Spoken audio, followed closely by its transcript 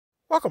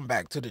Welcome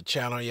back to the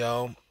channel,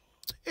 y'all.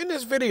 In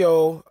this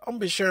video, I'm gonna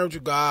be sharing with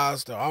you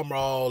guys the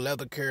armorall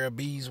leather care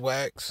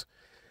beeswax.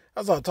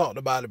 As I talked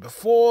about it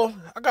before,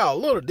 I got a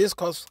little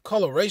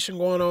discoloration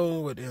going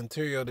on with the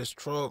interior of this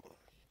truck.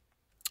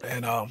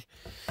 And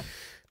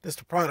this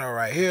the product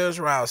right here. It's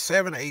around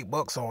 $7 to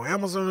 $8 on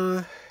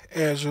Amazon.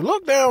 As you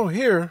look down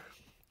here,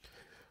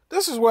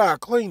 this is where I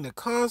clean the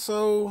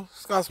console.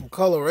 It's got some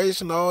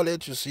coloration. All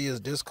that you see is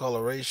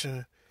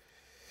discoloration.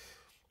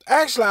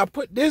 Actually, I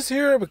put this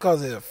here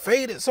because it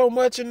faded so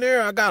much in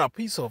there. I got a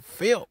piece of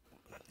felt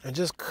and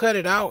just cut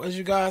it out, as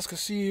you guys can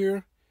see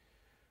here.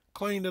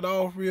 Cleaned it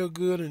off real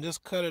good and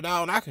just cut it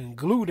out. And I can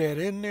glue that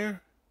in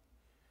there.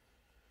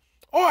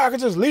 Or I can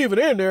just leave it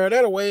in there.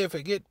 That way, if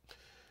it get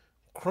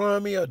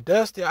crummy or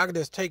dusty, I can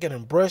just take it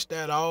and brush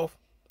that off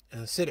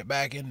and sit it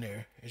back in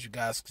there. As you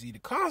guys can see, the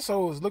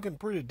console is looking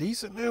pretty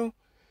decent now.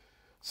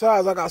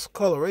 Besides, I got some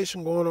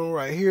coloration going on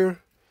right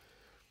here.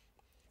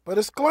 But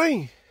it's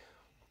clean.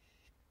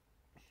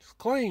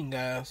 Clean,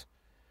 guys.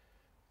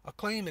 I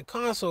cleaned the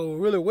console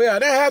really well. I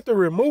didn't have to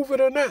remove it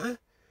or nothing.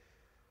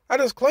 I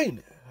just cleaned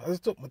it. I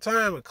just took my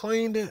time and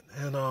cleaned it,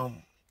 and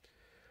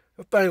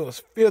the thing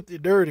was filthy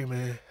dirty,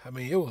 man. I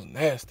mean, it was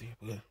nasty,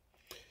 but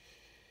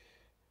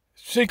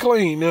she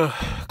clean now.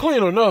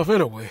 Clean enough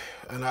anyway.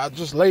 And I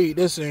just laid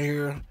this in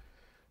here,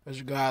 as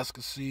you guys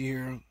can see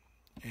here.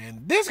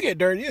 And this get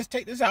dirty. Just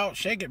take this out,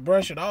 shake it,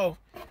 brush it off,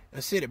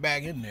 and sit it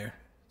back in there.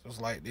 Just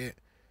like that.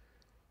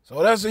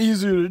 So that's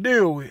easier to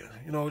deal with.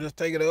 You know, just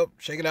take it up,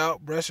 shake it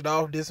out, brush it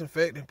off,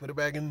 disinfect it, put it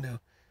back in there.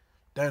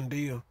 Done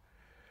deal.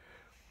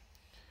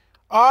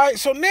 All right,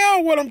 so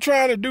now what I'm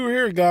trying to do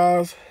here,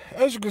 guys,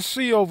 as you can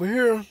see over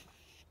here,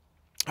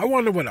 I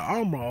wonder what the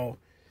armorall,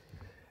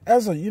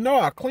 you know,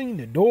 I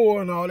cleaned the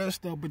door and all that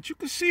stuff, but you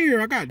can see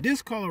here, I got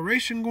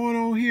discoloration going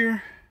on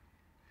here.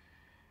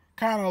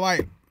 Kind of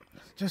like,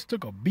 just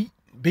took a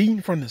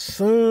beating from the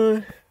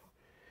sun.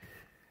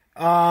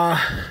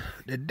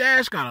 The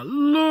dash got a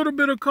little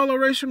bit of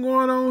coloration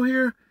going on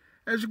here,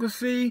 as you can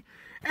see.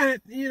 And,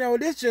 you know,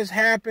 this just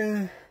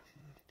happened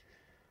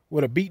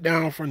with a beat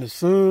down from the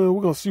sun.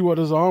 We're going to see what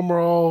this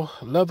armorall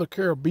leather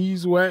care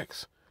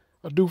beeswax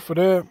will do for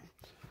that.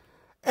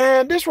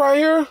 And this right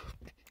here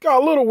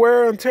got a little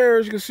wear and tear,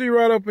 as you can see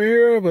right up in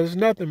here, but it's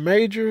nothing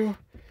major.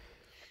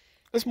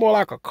 It's more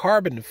like a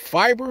carbon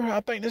fiber, I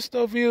think this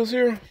stuff is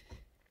here.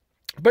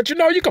 But, you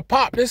know, you can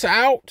pop this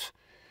out.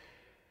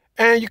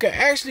 And you can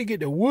actually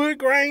get the wood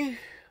grain,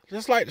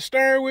 just like the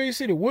steering wheel. You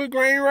see the wood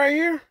grain right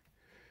here?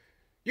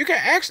 You can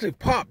actually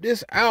pop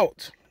this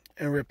out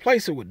and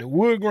replace it with the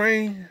wood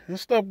grain and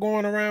stuff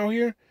going around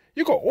here.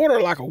 You can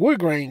order like a wood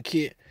grain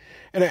kit.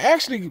 And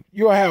actually,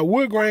 you'll have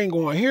wood grain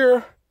going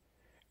here.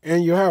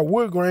 And you'll have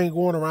wood grain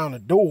going around the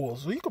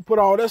doors. So you can put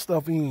all that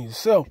stuff in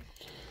yourself.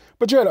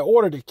 But you have to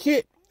order the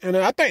kit. And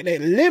I think they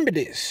limit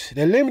it.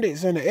 They limit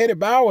it in the Eddie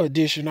Bauer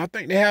edition. I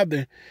think they have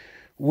the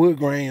wood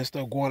grain and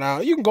stuff going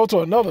out. You can go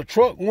to another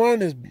truck, one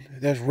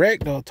that's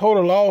wrecked or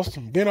total lost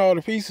and bent all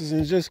the pieces,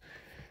 and just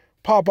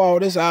pop all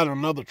this out of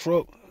another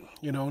truck.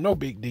 You know, no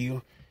big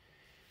deal.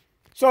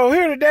 So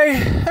here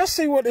today, let's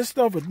see what this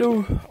stuff will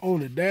do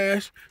on the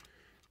dash.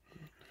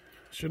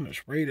 Shouldn't have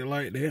sprayed it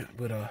like that,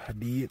 but I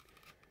did.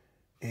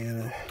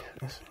 And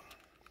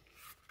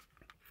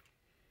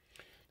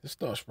this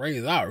stuff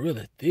sprays out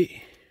really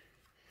thick.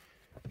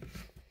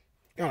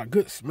 Got a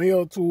good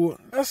smell to it.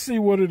 Let's see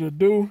what it'll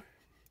do.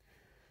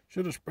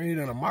 Should have sprayed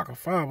in a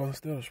microfiber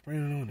instead of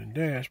spraying it on the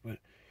dash, but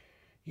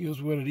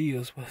here's what it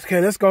is.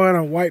 Okay, let's go ahead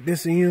and wipe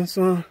this in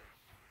some.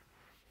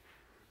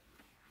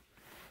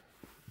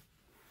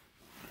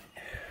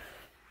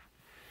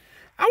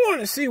 I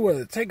want to see whether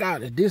to take out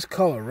the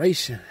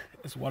discoloration.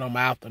 That's what I'm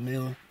after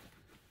now.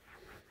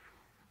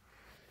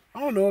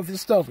 I don't know if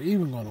this stuff is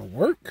even going to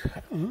work.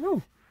 I don't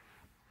know.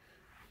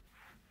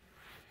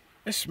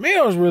 It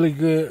smells really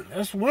good.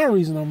 That's one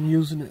reason I'm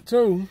using it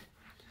too.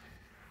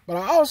 But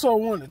I also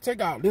want to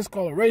take out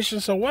discoloration.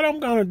 So what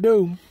I'm going to do,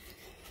 I'm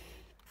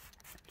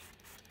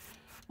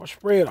going to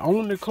spray it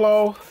on the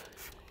cloth.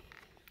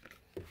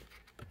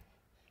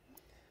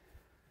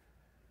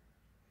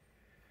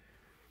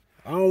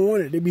 I don't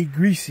want it to be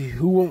greasy.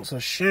 Who wants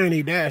a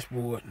shiny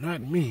dashboard?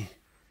 Not me.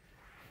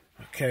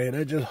 Okay,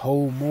 that just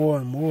hold more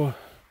and more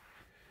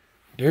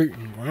dirt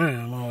and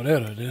grime, all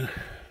that do.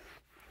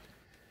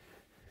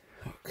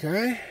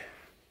 Okay.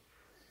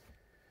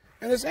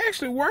 And it's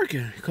actually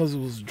working because it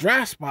was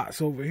dry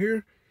spots over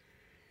here.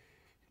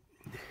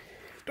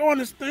 Doing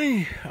this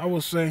thing, I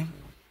would say.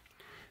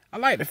 I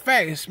like the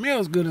fact it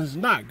smells good and it's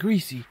not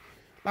greasy.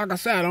 Like I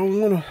said, I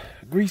don't want a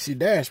greasy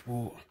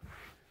dashboard.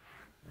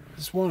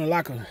 Just want it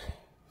like a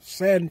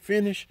satin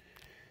finish.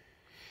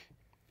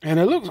 And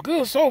it looks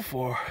good so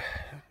far.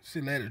 See,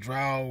 let it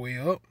dry all the way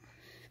up.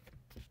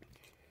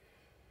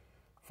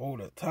 Fold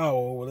that towel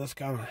over. Let's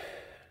kind of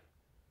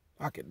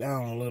knock it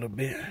down a little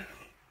bit.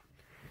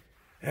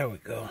 There we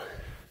go.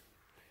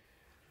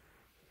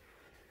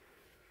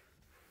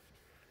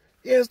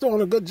 Yeah, it's doing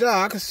a good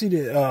job. I can see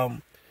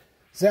that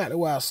exactly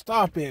where I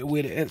stop it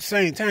with it. At the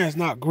same time, it's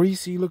not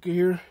greasy. Look at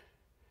here.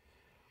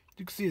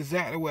 You can see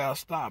exactly where I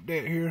stopped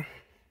at here.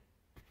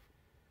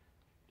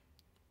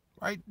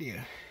 Right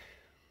there.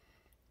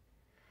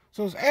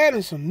 So it's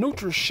adding some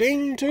neutral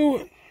sheen to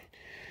it.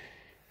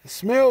 It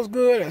smells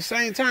good. At the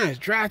same time, it's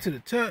dry to the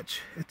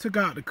touch. It took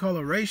out the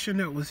coloration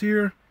that was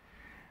here.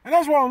 And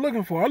that's what I'm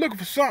looking for. I'm looking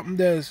for something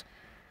that's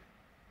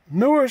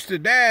nourish the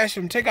dash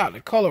and take out the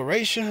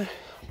coloration.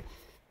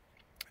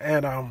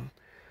 And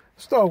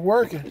start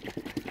working.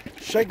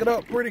 Shake it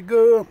up pretty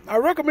good. I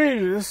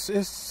recommend you,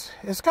 it's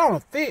kind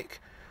of thick.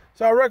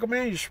 So I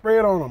recommend you spray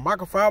it on a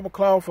microfiber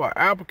cloth or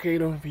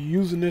applicator if you're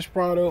using this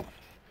product.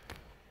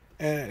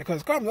 And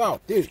because it comes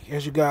out thick,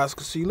 as you guys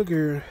can see. Look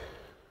here.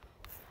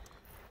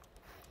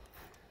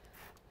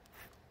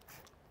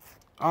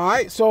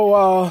 Alright,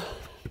 so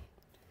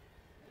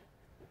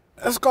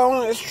let's go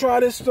on, let's try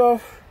this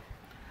stuff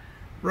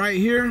right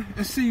here.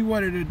 Let's see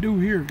what it'll do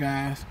here,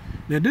 guys.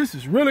 Now this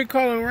is really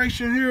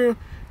coloration here.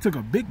 Took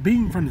a big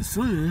beam from the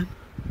sun.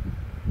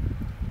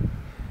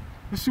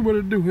 Let's see what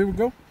it'll do. Here we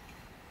go.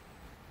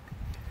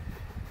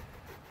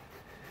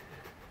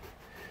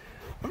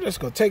 I'm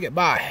just gonna take it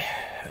by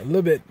a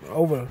little bit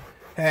over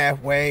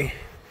halfway.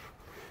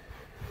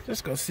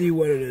 Just gonna see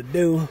what it'll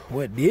do.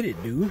 What did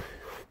it do?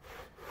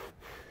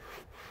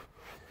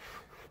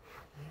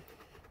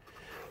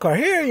 Cause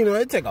here, you know,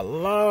 it take a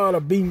lot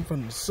of beam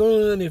from the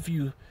sun if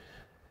you,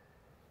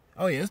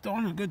 oh yeah, it's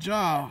doing a good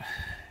job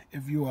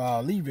if you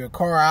leave your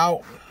car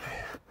out.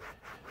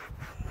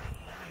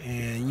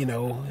 And you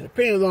know, it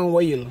depends on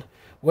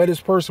where this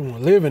person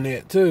was living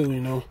at too,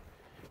 you know.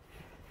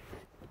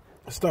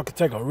 Stuff could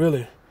take a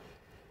really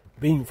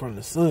beam from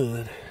the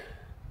sun.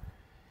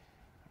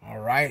 All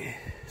right,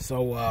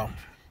 so I'm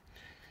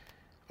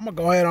gonna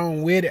go ahead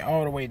on with it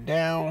all the way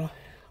down. I'm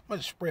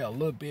gonna spray a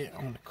little bit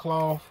on the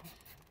cloth.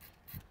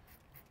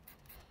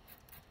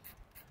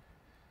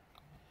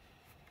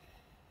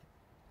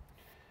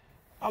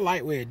 I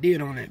like what it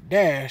did on that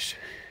dash.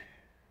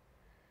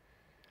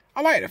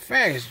 I like the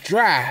fact it's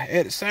dry.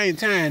 At the same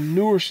time,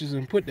 nourishes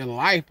and put the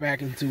life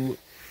back into it.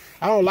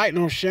 I don't like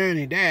no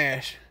shiny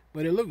dash,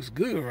 but it looks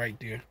good right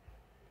there.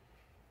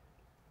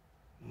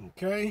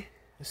 Okay,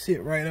 let's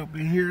sit right up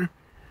in here.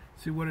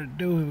 See what it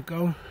do. Here we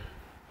go.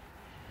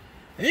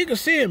 And you can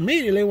see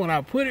immediately when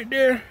I put it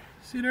there.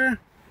 See there?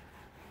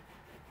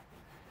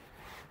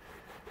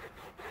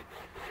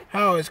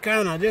 How it's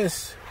kind of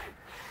just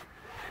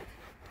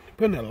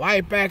putting the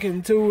light back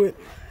into it.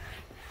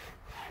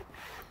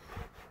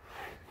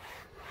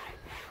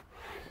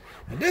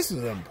 And this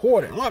is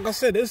important. Like I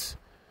said, this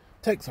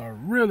takes a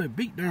really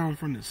beat down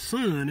from the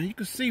sun. And you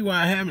can see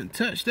why I haven't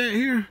touched that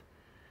here.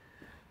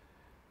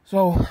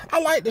 So I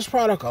like this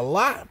product a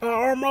lot by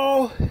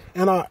Armorall.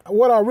 And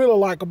what I really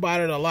like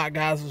about it a lot,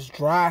 guys, is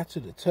dry to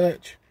the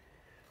touch.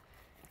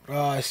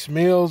 It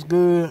smells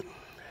good.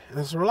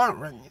 It's a lot.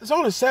 It's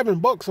only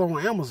 $7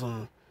 on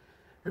Amazon.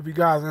 If you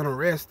guys are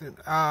interested.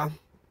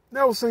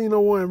 Never seen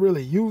no one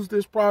really use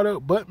this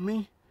product but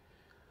me.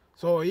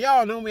 So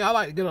y'all know me, I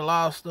like to get a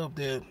lot of stuff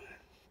that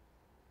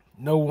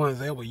no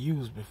one's ever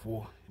used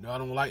before. You know, I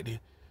don't like to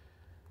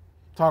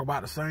talk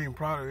about the same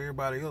product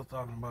everybody else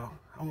talking about.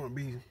 I want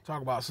to be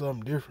talking about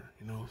something different,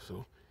 you know.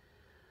 So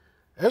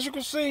as you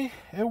can see,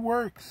 it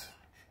works.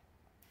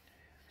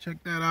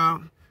 Check that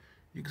out.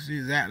 You can see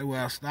exactly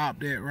where I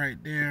stopped at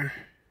right there.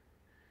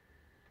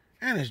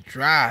 And it's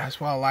dry. That's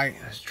what I like.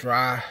 It's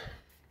dry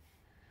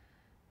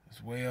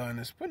as well, and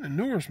it's putting the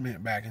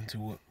nourishment back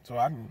into it, so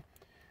I can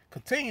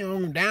continue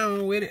on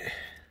down with it.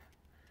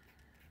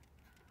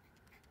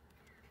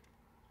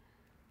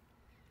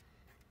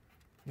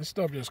 This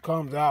stuff just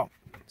comes out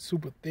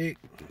super thick.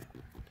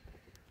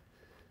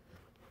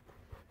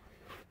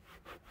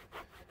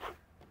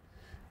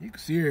 You can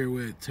see here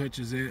where it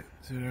touches it.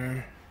 See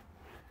there?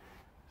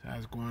 That's how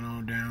it's going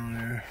on down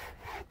there.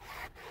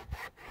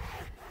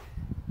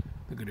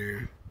 Look at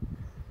there.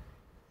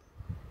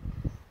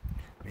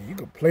 And you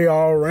can play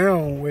all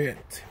around with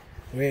it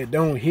where it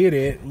don't hit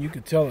it, and you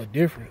can tell a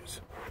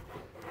difference.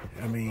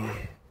 I mean,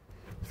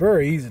 it's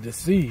very easy to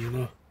see, you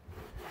know.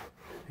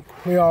 You can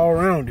play all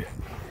around it.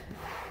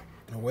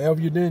 And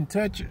wherever you didn't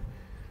touch it,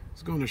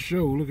 it's gonna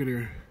show. Look at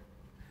there.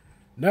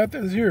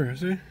 Nothing's here,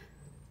 see?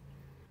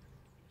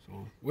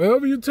 So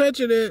wherever you touch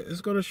it at,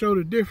 it's gonna show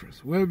the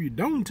difference. Wherever you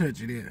don't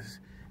touch it at,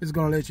 it's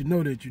gonna let you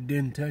know that you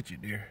didn't touch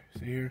it there.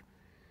 See here?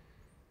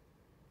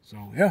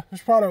 So yeah,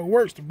 this product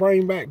works to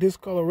bring back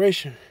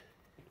discoloration.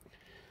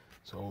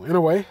 So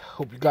anyway,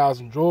 hope you guys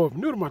enjoy. If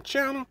you're new to my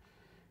channel,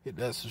 hit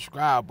that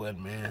subscribe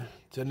button, man.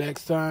 Till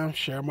next time,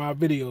 share my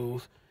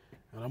videos,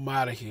 and I'm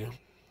out of here.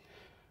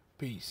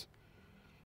 Peace.